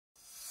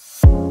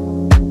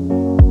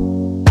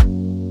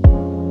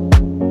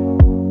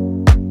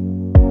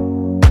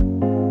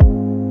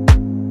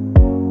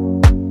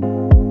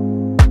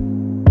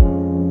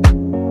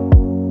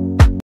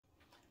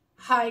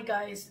Hi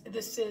guys,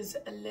 this is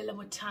Lila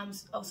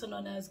Mutams, also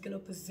known as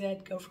Galopa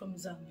Z Girl from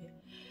Zambia.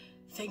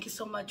 Thank you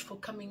so much for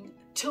coming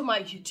to my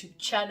YouTube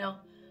channel.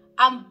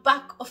 I'm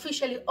back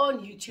officially on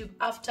YouTube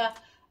after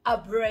a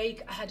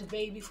break. I had a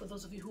baby. For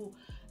those of you who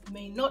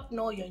may not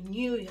know, you're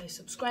new, you're a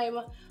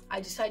subscriber,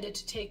 I decided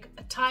to take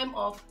a time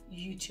off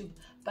YouTube,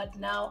 but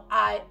now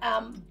I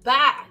am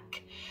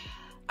back.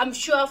 I'm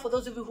sure for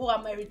those of you who are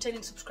my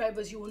returning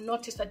subscribers, you will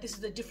notice that this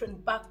is a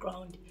different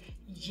background.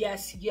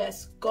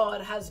 Yes,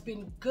 God has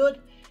been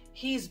good.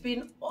 He's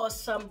been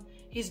awesome.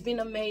 He's been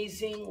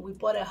amazing. We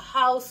bought a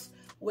house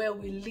where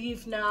we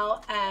live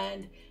now,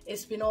 and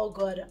it's been all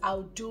good.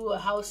 I'll do a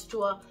house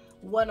tour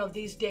one of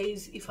these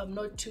days if I'm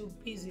not too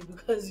busy,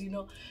 because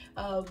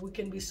we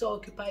can be so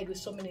occupied with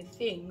so many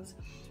things.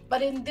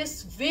 But in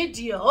this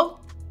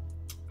video,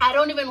 I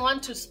don't even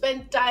want to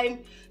spend time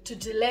to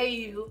delay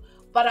you,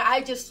 but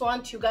I just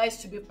want you guys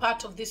to be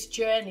part of this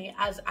journey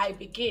as I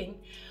begin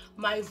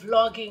my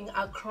vlogging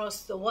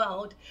across the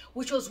world,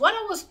 which was what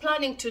I was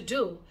planning to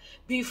do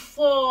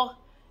before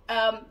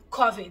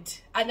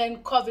COVID. And then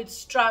COVID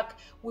struck.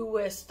 We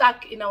were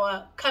stuck in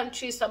our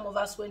country. Some of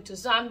us went to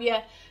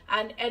Zambia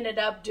and ended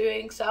up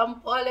doing some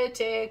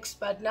politics,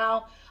 but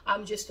now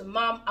I'm just a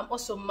mom. I'm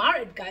also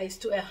married, guys,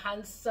 to a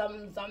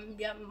handsome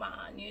Zambian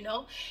man,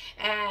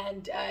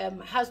 and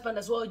my husband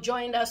as well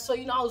joined us. So,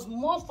 I was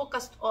more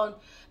focused on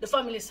the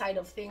family side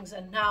of things,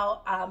 and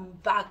now I'm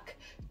back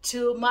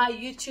to my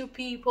YouTube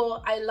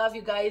people. I love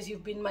you guys.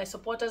 You've been my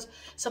supporters.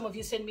 Some of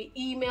you send me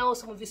emails,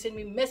 some of you send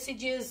me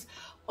messages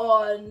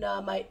on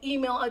my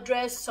email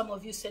address, some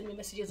of you send me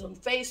messages on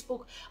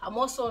Facebook. I'm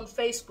also on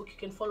Facebook. You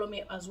can follow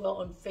me as well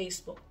on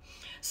Facebook.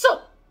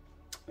 So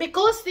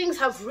because things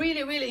have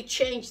really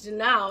changed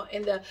now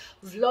in the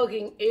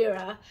vlogging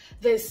era,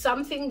 there's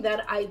something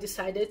that I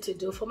decided to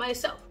do for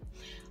myself.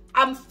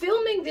 I'm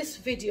filming this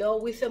video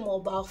with a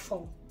mobile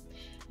phone.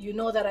 You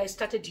know that I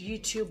started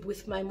YouTube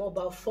with my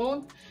mobile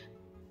phone.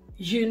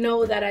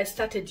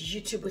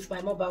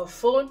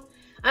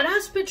 And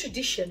as per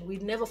tradition, we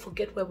never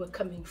forget where we're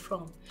coming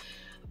from.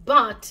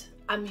 But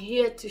I'm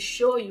here to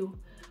show you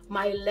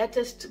my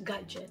latest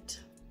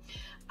gadget.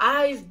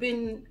 I've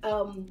been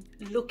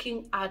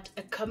looking at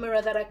a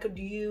camera that I could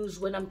use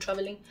when I'm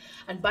traveling.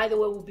 And by the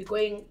way, we'll be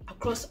going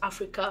across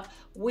Africa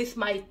with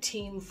my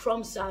team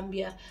from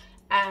Zambia,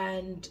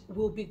 and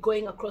we'll be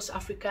going across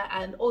Africa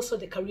and also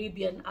the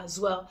Caribbean as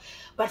well.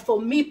 But for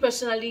me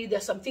personally,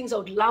 there's some things I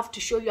would love to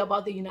show you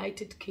about the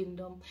United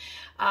Kingdom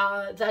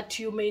that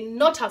you may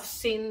not have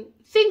seen,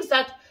 things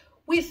that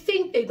we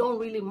think they don't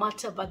really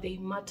matter, but they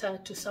matter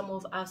to some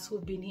of us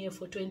who've been here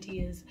for 20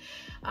 years.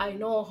 I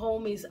know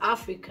home is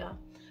Africa,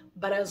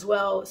 but as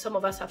well, some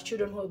of us have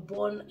children who are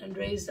born and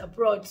raised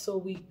abroad, so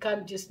we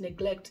can't just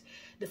neglect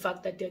the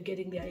fact that they're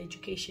getting their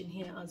education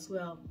here as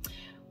well.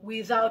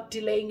 Without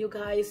delaying you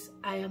guys,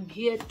 I am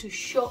here to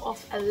show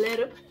off a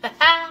little.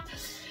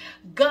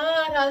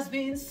 God has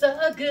been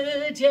so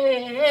good,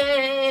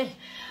 yeah.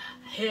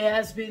 He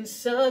has been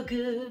so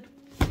good.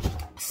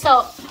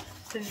 So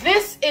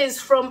this is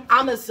from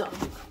Amazon.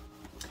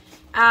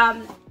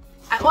 I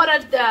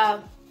ordered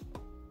the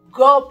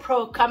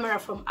GoPro camera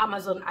from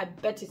Amazon. I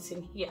bet it's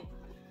in here.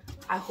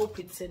 I hope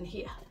it's in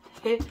here.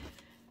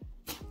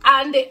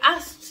 And they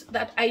asked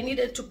that I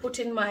needed to put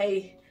in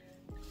my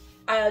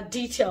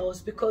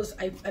details, because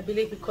I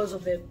believe because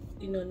of the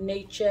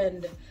nature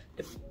and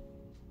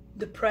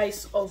the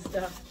price of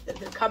the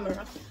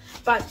camera.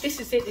 But this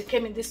is it. It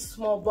came in this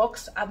small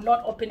box. I've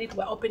not opened it.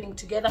 We're opening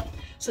together.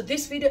 So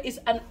this video is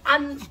an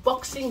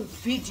unboxing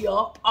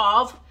video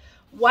of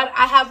what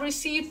I have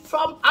received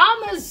from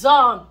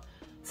Amazon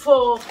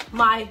for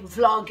my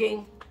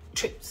vlogging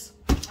trips.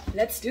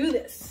 Let's do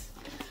this.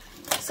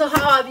 So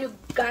how have you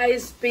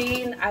guys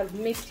been? I've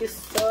missed you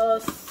so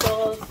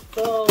much.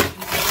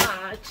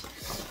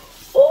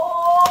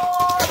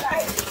 Oh,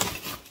 nice.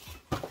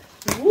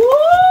 Woo!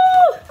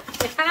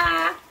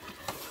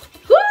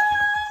 Woo!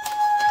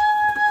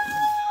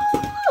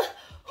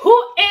 Who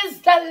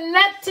is the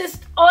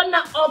latest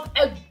owner of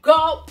a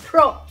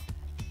GoPro?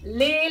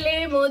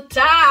 Lily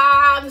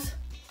Mutams.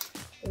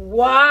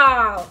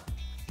 Wow.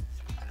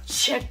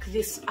 Check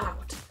this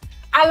out.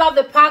 I love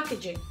the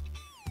packaging.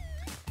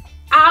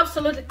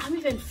 Absolutely. I'm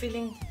even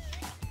feeling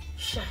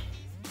shy.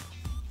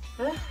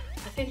 I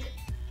think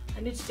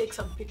I need to take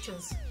some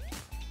pictures.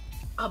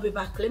 I'll be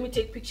back. Let me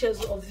take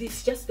pictures of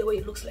this, just the way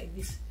it looks like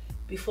this,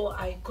 before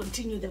I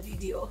continue the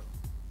video.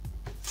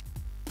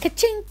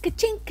 Ka-ching,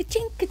 ka-ching,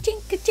 ka-ching,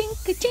 ka-ching, ka-ching,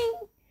 ka-ching.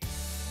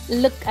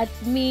 Look at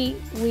me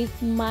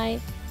with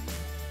my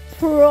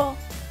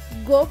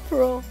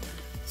GoPro.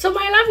 So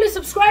my lovely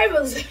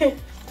subscribers,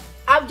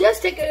 I've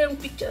just taken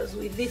pictures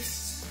with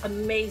this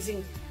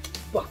amazing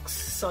box.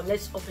 So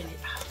let's open it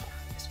up.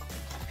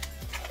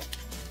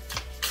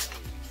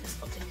 Let's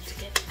open it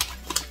together.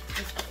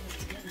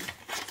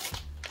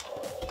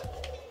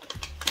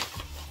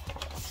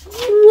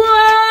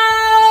 Wow!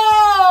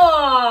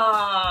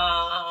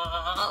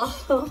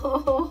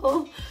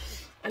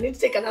 I need to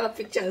take another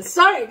picture.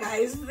 Sorry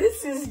guys,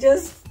 this is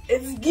just,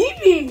 it's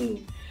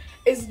giving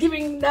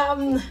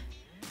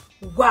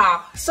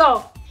Wow.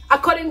 So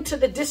according to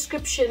the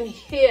description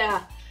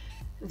here,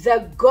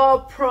 the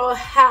GoPro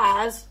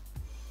has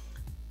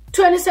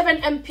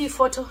 27 MP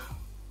photo,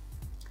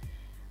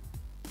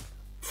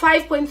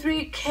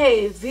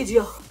 5.3K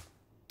video,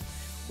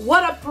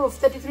 waterproof,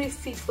 33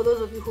 feet for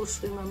those of you who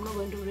swim. I'm not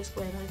going to risk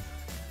my life.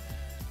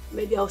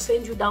 Maybe I'll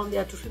send you down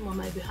there to swim on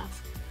my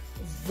behalf.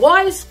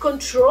 Voice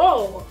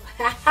control,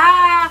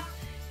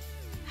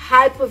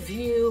 hyper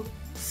view,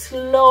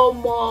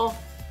 slow-mo,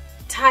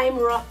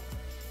 timer,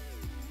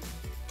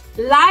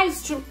 live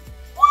stream.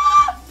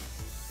 What?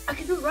 I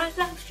can do live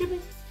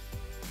streaming.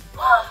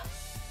 What?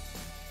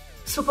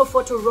 Super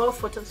photo, raw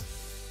photos,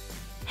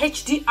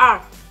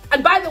 HDR.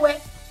 And by the way,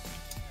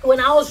 when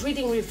I was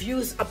reading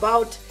reviews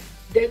about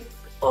the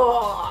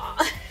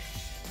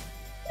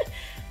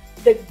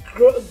the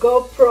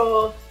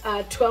GoPro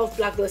 12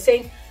 Black, they were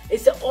saying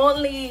it's the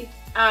only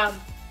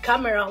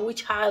camera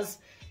which has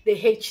the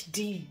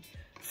HD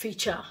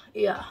feature.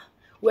 Yeah,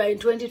 we're in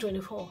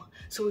 2024,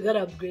 so we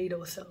gotta upgrade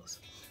ourselves.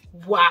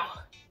 Wow.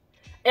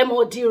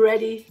 MOD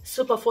ready,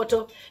 super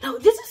photo. Now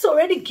this is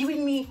already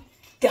giving me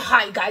the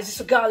high, guys. It's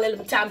a girl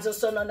element times,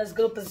 also known as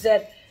Group Z.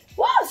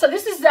 Wow, so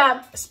this is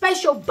the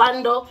special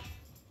bundle.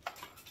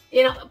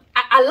 You know,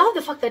 I love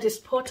the fact that it's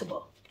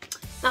portable.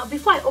 Now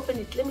before I open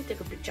it, let me take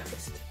a picture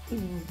first.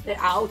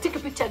 I'll take a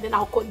picture, then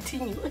I'll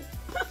continue.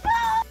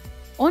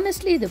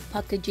 Honestly, the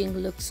packaging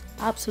looks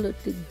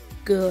absolutely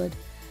good.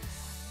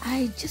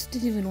 I just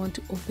didn't even want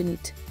to open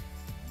it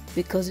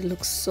because it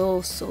looks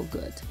so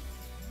good.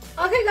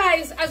 Okay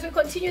guys, as we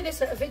continue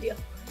this video,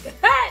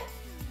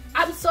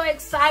 I'm so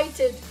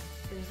excited.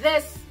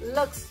 This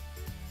looks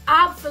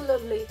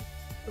absolutely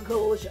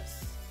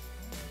gorgeous.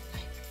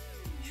 Like,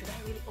 should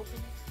I really open it?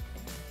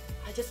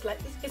 I just like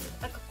this. It's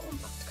like a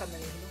compact camera,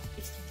 you know.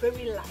 It's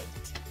very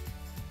light,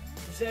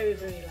 very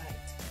light.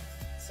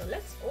 So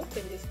let's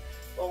open this.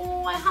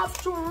 Oh, I have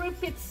to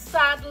rip it,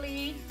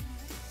 sadly.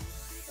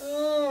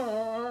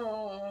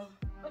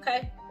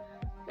 Okay,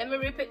 let me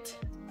rip it.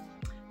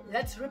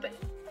 Let's rip it.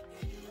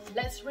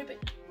 Let's rip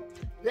it.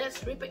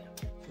 Let's rip it.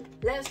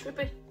 Let's rip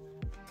it.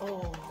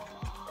 Oh,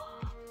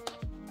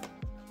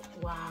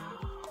 wow.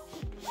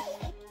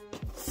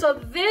 So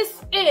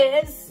this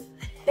is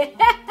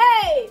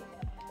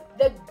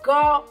the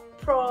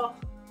GoPro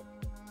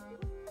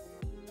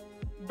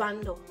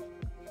bundle.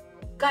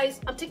 Guys,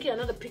 I'm taking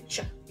another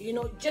picture. You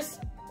know,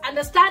 just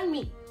understand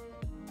me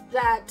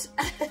that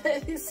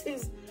this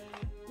is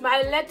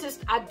my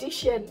latest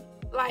addition.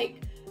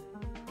 Like,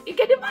 you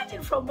can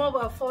imagine from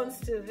mobile phones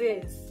to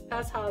this.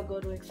 That's how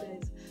God works,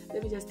 guys.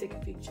 Let me just take a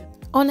picture.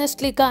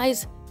 Honestly,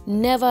 guys,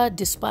 never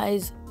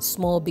despise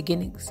small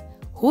beginnings.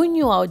 Who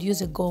knew I would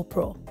use a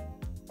GoPro?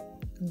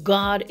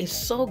 God is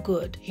so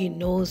good. He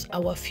knows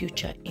our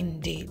future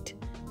indeed.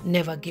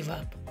 Never give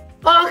up.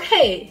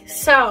 Okay,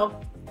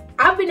 so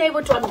I've been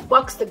able to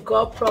unbox the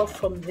GoPro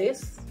from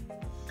this.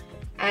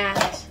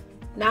 And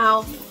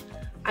now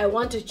I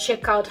want to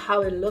check out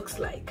how it looks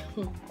like.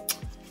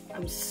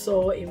 I'm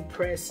so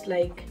impressed.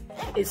 Like,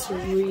 it's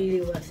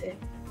really worth it.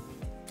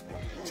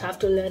 So I have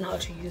to learn how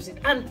to use it.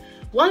 And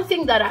one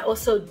thing that I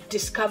also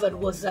discovered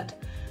was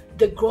that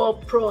the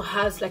GoPro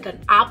has like an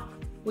app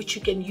which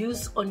you can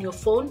use on your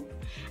phone.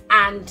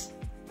 And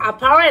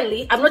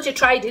apparently, I've not yet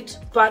tried it,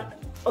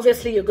 but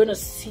obviously you're gonna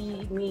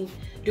see me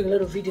doing a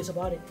lot of videos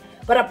about it.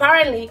 But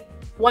apparently,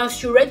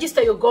 once you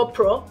register your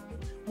GoPro,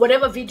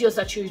 whatever videos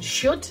that you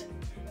shoot,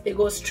 they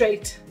go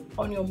straight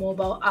on your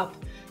mobile app.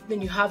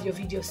 Then you have your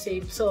video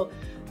saved. So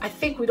I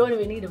think we don't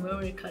even need a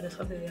memory card or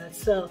something like that.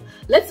 So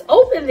let's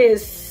open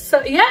this.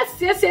 So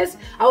yes,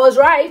 I was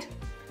right.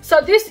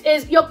 So this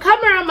is, your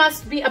camera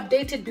must be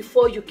updated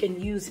before you can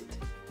use it.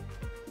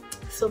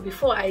 So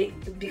before I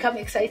become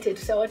excited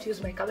to say I want to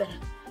use my camera,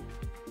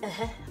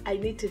 I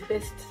need to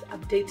first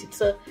update it.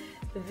 So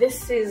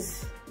this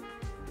is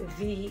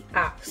the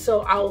app.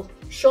 So I'll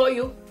show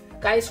you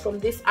guys from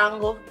this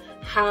angle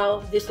how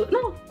this looks.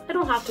 No, I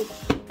don't have to.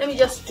 Let me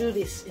just do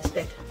this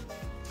instead.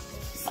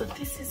 So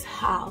this is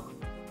how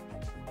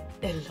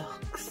it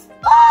looks.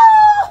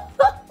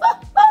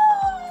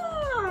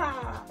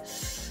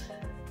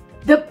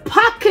 The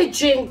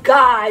packaging,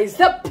 guys,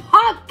 the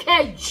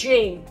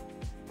packaging.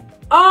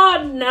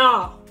 Oh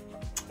no,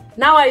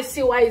 now I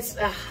see why it's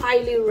a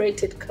highly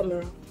rated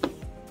camera.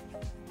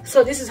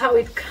 So this is how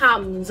it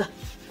comes,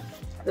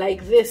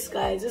 like this,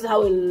 guys. This is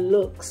how it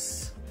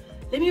looks.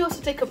 Let me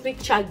also take a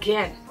picture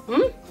again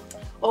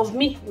of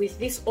me with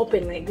this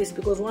open like this,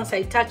 because once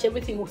I touch,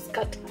 everything will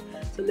scatter.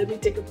 So let me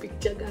take a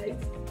picture, guys.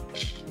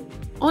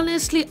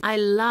 Honestly, I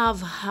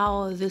love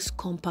how this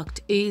compact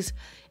is.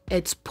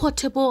 It's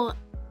portable.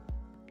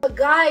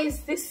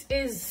 Guys, this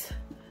is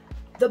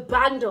the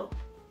bundle.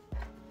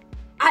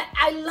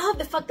 I love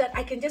the fact that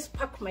I can just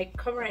pack my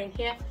camera in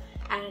here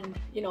and,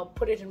 you know,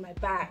 put it in my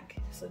bag.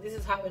 So this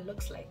is how it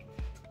looks like.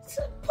 It's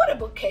a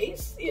portable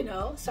case, you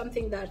know,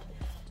 something that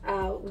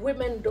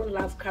women don't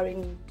love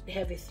carrying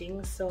heavy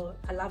things, so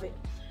I love it.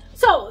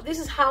 So this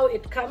is how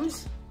it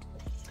comes.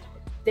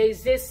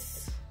 There's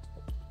this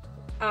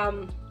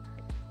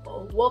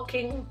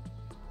walking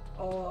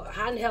or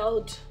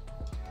handheld,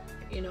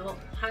 you know,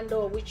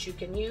 handle which you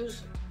can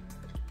use.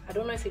 I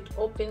don't know if it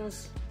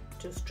opens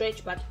to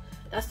stretch, but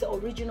that's the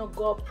original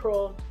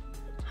GoPro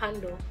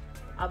handle.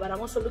 But I'm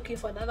also looking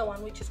for another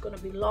one which is going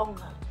to be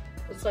longer.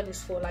 This one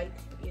is for like,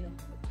 you know,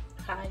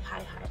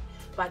 high.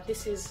 But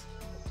this is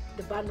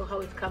the bundle, how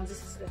it comes.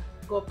 This is the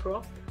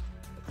GoPro.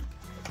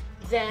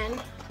 Then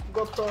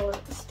GoPro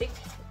stick.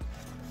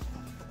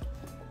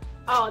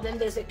 Oh, then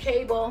there's a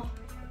cable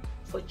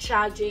for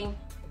charging,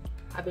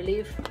 I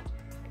believe,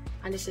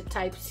 and it's a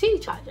Type-C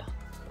charger.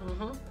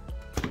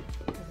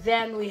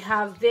 Then we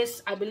have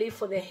this, I believe,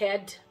 for the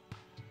head.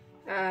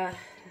 Yeah,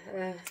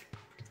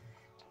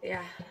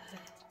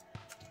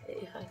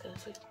 if I can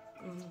see.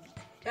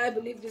 I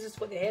believe this is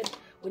for the head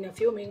when you're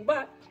filming,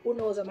 but who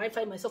knows, I might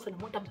find myself in a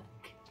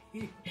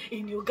motorbike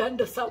in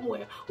Uganda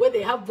somewhere where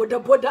they have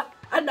boda,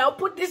 and I'll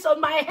put this on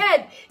my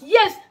head.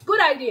 Yes,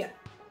 good idea.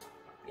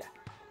 Yeah,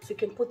 so you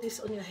can put this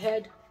on your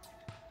head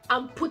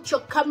and put your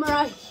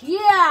camera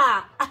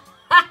here.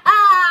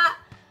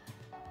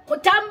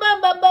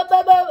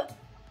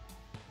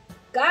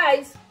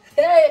 Guys,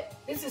 hey,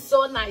 this is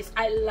so nice.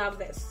 I love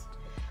this.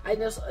 I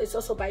know it's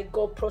also by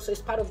GoPro, so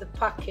it's part of the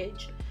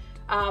package.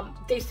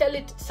 They sell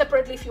it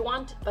separately if you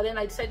want, but then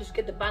I decided to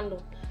get the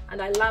bundle,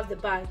 and I love the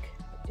bag.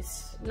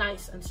 It's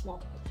nice and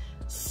small.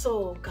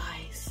 So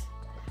guys,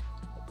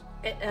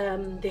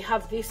 they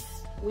have this,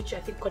 which I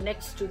think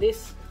connects to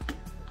this,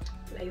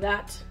 like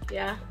that.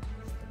 Yeah,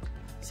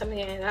 something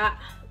like that.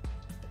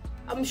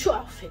 I'm sure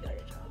I'll figure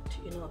it out.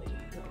 You know,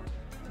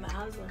 my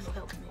husband will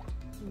help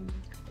me.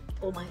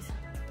 Or my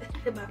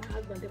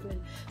husband,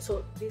 definitely.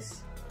 So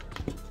this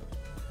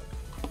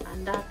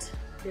and that.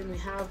 Then we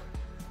have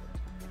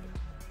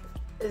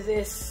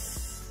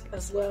this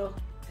as well.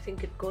 I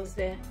think it goes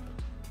there.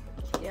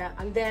 Yeah,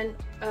 and then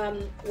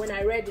when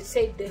I read, it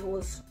said there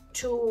was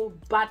 2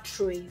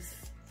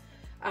 batteries.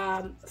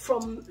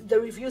 From the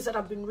reviews that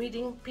I've been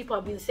reading, people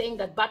have been saying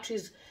that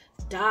batteries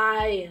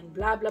die and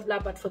blah blah blah,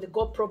 but for the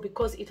GoPro,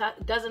 because it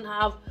doesn't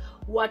have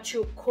what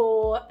you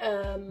call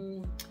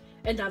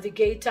a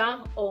navigator,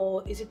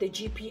 or is it the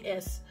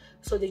GPS?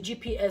 So the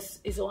GPS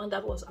is the one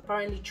that was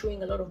apparently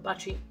chewing a lot of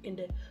battery in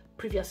the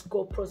previous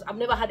GoPros. I've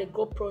never had a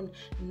GoPro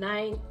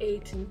 9,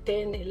 8,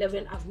 10,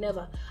 11. I've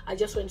never. I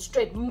just went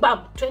straight,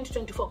 bam,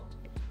 2024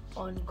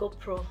 on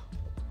GoPro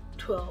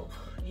 12.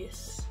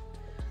 Yes.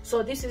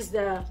 So this is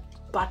the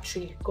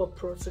battery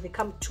GoPro. So they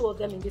come 2 of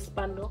them in this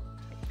bundle.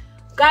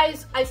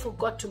 Guys, I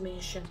forgot to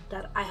mention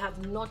that I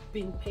have not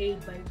been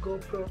paid by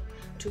GoPro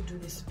to do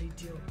this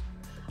video.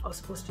 I was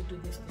supposed to do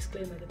this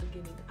disclaimer at the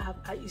beginning.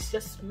 It's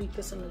just me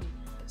personally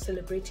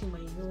celebrating my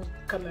new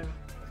camera.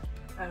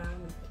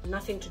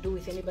 Nothing to do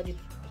with anybody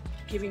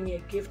giving me a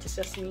gift. It's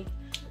just me,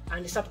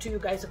 and it's up to you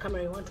guys the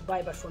camera you want to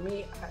buy. But for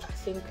me, I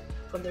think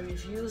from the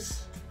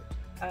reviews,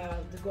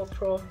 the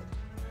GoPro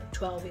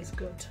 12 is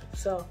good.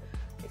 So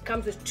it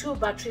comes with 2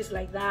 batteries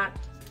like that.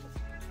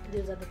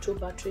 These are the 2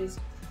 batteries.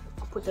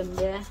 I'll put them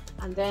there,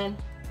 and then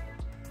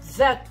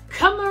the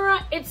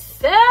camera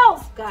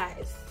itself,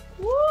 guys.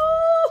 Woo!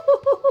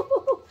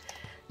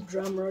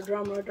 Drum roll.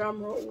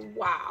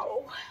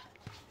 Wow,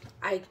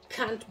 I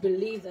can't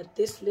believe that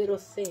this little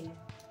thing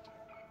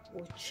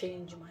will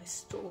change my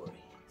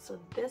story. So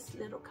this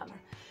little camera,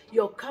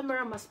 your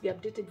camera must be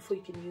updated before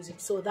you can use it.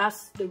 So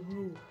that's the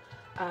rule.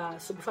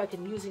 So before I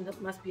can use it,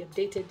 it must be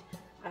updated.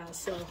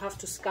 So I'll have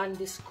to scan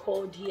this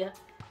code here,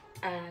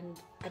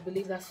 and I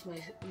believe that's my,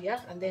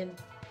 yeah, and then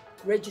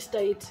register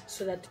it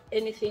so that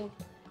anything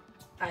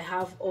I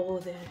have all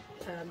the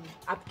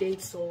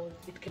updates, so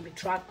it can be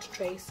tracked,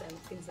 traced, and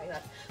things like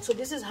that. So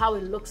this is how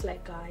it looks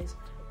like, guys.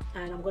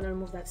 And I'm gonna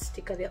remove that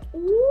sticker there.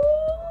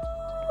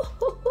 Ooh,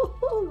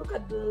 look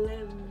at the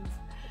lens.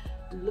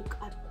 Look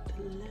at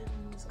the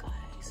lens,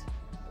 guys.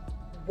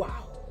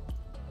 Wow,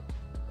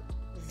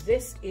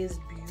 this is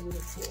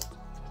beautiful.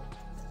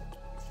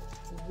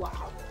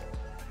 Wow,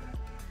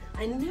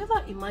 I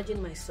never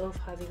imagined myself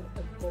having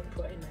a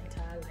GoPro in my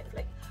entire life.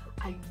 Like,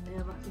 I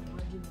never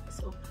imagined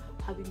myself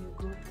having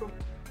a GoPro.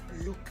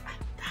 Look at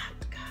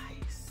that,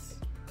 guys.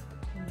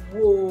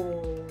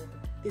 Whoa,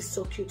 this is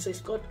so cute. So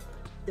it's got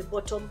the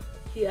bottom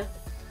here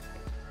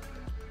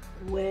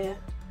where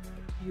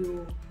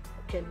you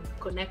can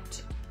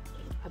connect,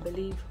 I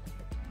believe,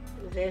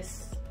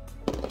 this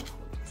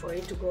for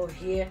it to go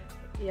here.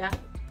 Yeah,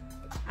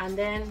 and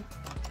then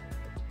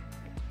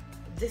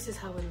this is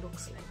how it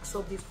looks like.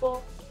 So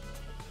before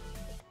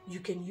you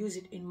can use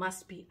it, it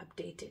must be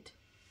updated.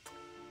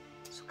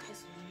 So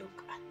guys,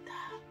 look at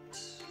that.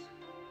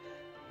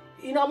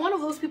 You know, I'm one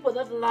of those people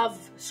that love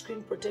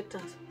screen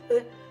protectors.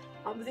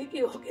 I'm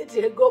thinking of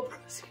getting a GoPro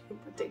screen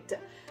protector.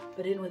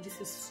 But anyway,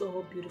 this is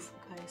so beautiful,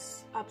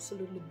 guys.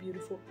 Absolutely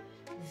beautiful.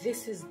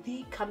 This is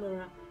the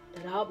camera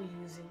that I'll be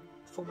using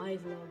for my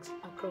vlogs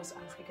across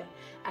Africa.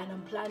 And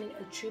I'm planning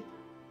a trip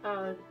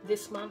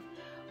this month,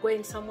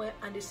 going somewhere,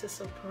 and it's a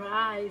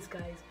surprise,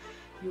 guys.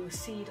 You will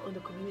see it on the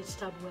community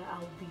tab where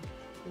I'll be.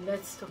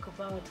 Let's talk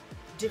about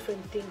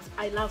different things.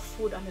 I love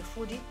food. I'm a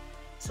foodie.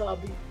 So I'll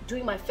be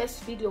doing my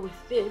first video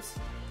with this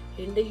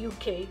in the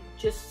UK.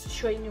 Just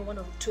showing you one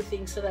of two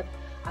things so that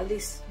at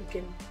least you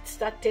can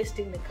start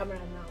testing the camera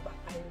now. But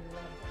I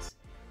love this.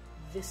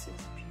 This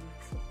is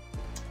beautiful.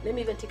 Let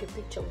me even take a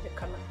picture with the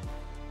camera.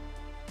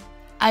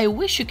 I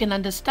wish you can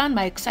understand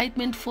my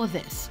excitement for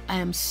this. I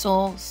am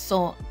so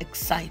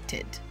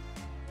excited.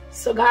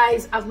 So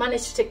guys, I've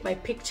managed to take my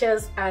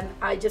pictures and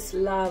I just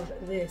love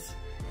this.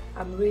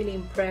 I'm really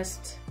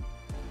impressed.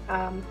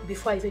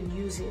 Before I even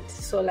use it,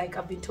 so like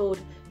I've been told,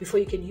 before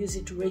you can use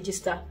it to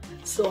register,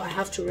 so I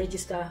have to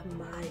register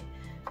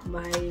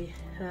my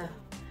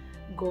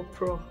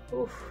GoPro.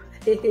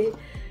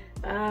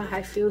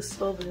 I feel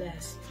so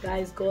blessed,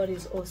 guys. God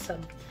is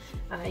awesome.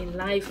 In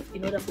life,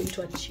 in order for you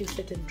to achieve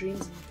certain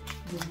dreams,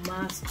 you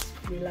must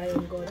rely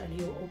on God, and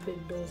He will open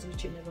doors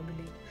which you never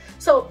believed.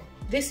 So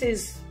this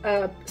is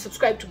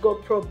subscribe to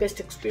GoPro Best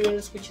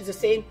Experience, which is the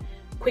same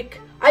quick.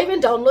 I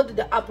even downloaded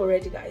the app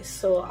already, guys,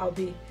 so I'll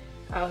be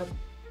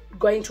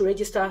going to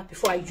register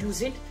before I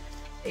use it.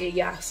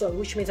 Yeah, so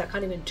which means I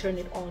can't even turn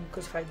it on,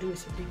 because if I do,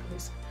 it's a big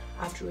risk.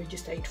 I have to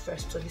register it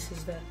first. So this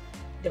is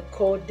the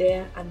code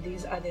there, and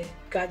these are the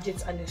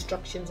gadgets and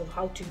instructions of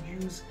how to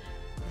use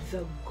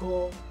the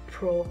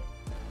GoPro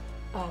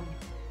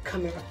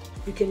camera.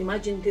 You can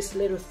imagine this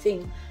little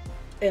thing.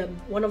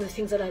 One of the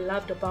things that I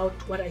loved about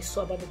what I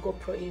saw about the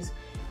GoPro is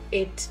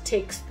it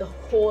takes the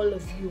whole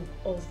view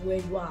of where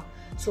you are.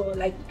 So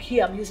like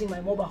here I'm using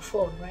my mobile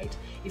phone, right?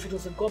 If it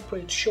was a GoPro,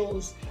 it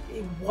shows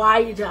a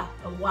wider.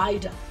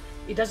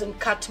 It doesn't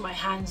cut my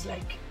hands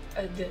like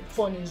the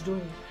phone is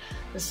doing.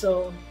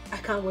 So I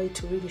can't wait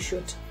to really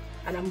shoot.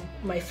 And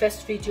my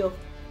first video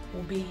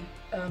will be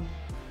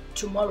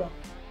tomorrow.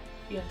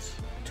 Yes,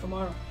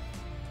 tomorrow.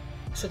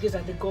 So these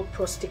are the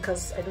GoPro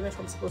stickers. I don't know if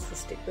I'm supposed to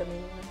stick them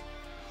anywhere,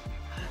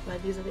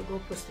 but these are the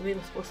GoPro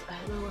stickers.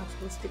 I don't know what I'm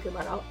supposed to stick them,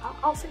 but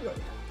I'll figure it out.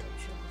 I'm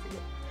sure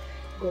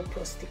I'll figure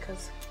GoPro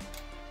stickers.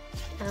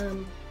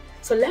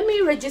 So let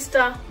me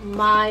register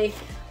my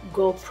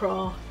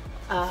GoPro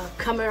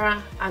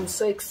camera. I'm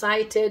so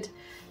excited.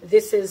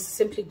 This is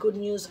simply good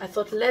news. I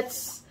thought,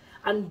 let's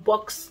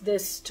unbox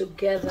this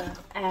together,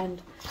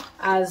 and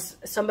as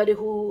somebody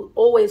who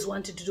always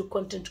wanted to do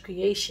content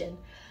creation,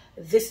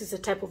 this is the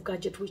type of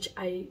gadget which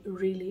I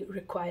really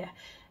require.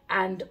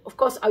 And of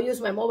course I'll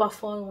use my mobile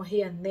phone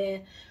here and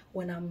there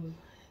when I'm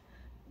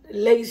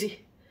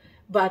lazy,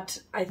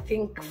 but I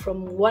think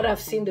from what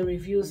I've seen, the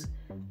reviews,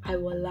 I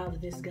will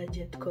love this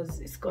gadget because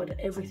it's got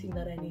everything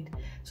that I need.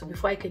 So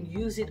before I can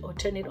use it or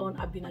turn it on,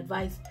 I've been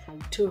advised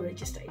to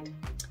register it.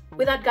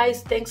 With that,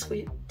 guys, thanks for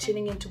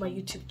tuning into my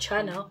YouTube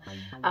channel.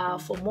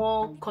 For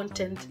more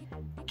content,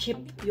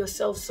 keep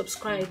yourself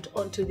subscribed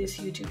onto this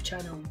YouTube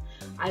channel.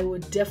 I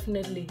would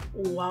definitely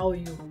wow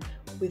you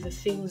with the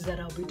things that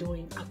I'll be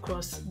doing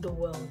across the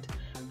world.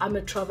 I'm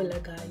a traveler,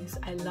 guys.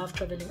 I love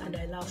traveling and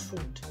I love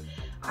food.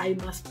 I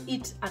must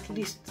eat at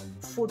least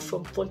food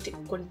from 40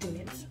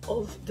 continents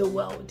of the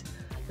world.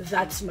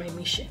 That's my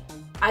mission.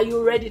 Are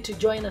you ready to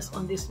join us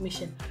on this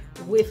mission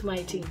with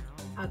my team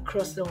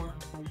across the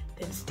world?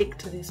 Then stick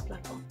to this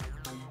platform.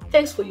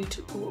 Thanks for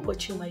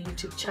watching my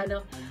YouTube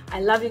channel. I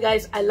love you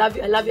guys. I love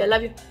you. I love you. I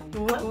love you.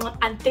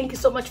 And thank you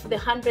so much for the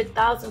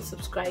 100,000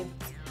 subscribers.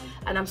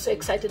 And I'm so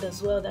excited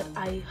as well that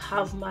I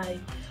have my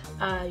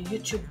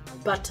YouTube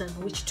button,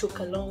 which took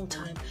a long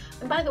time.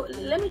 And by the way,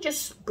 let me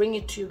just bring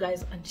it to you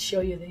guys and show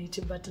you the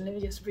YouTube button. Let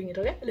me just bring it,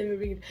 okay? Let me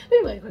bring it.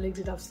 Let me collect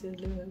it upstairs.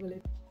 Let me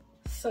collect it.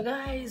 So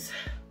guys,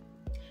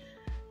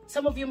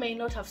 some of you may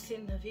not have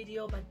seen the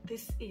video, but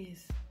this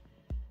is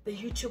the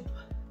YouTube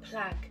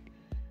plug,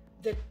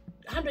 the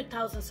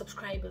 100,000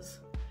 subscribers.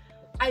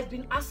 I've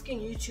been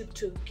asking YouTube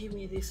to give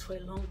me this for a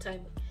long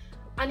time,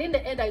 and in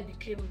the end I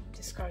became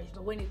discouraged,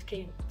 but when it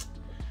came,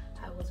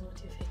 I was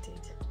motivated.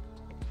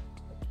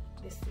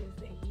 This is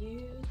the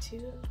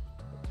YouTube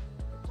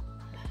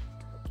plug.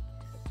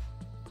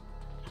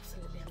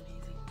 Absolutely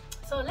amazing.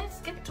 So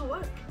let's get to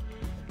work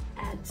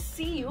and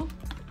see you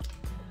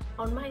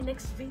on my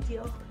next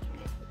video.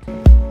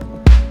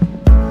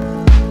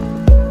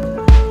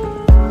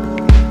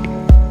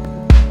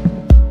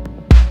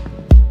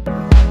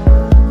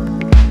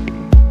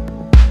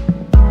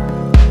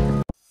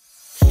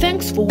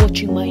 Thanks for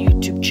watching my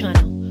YouTube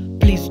channel.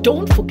 Please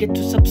don't forget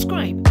to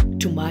subscribe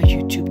to my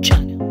YouTube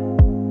channel.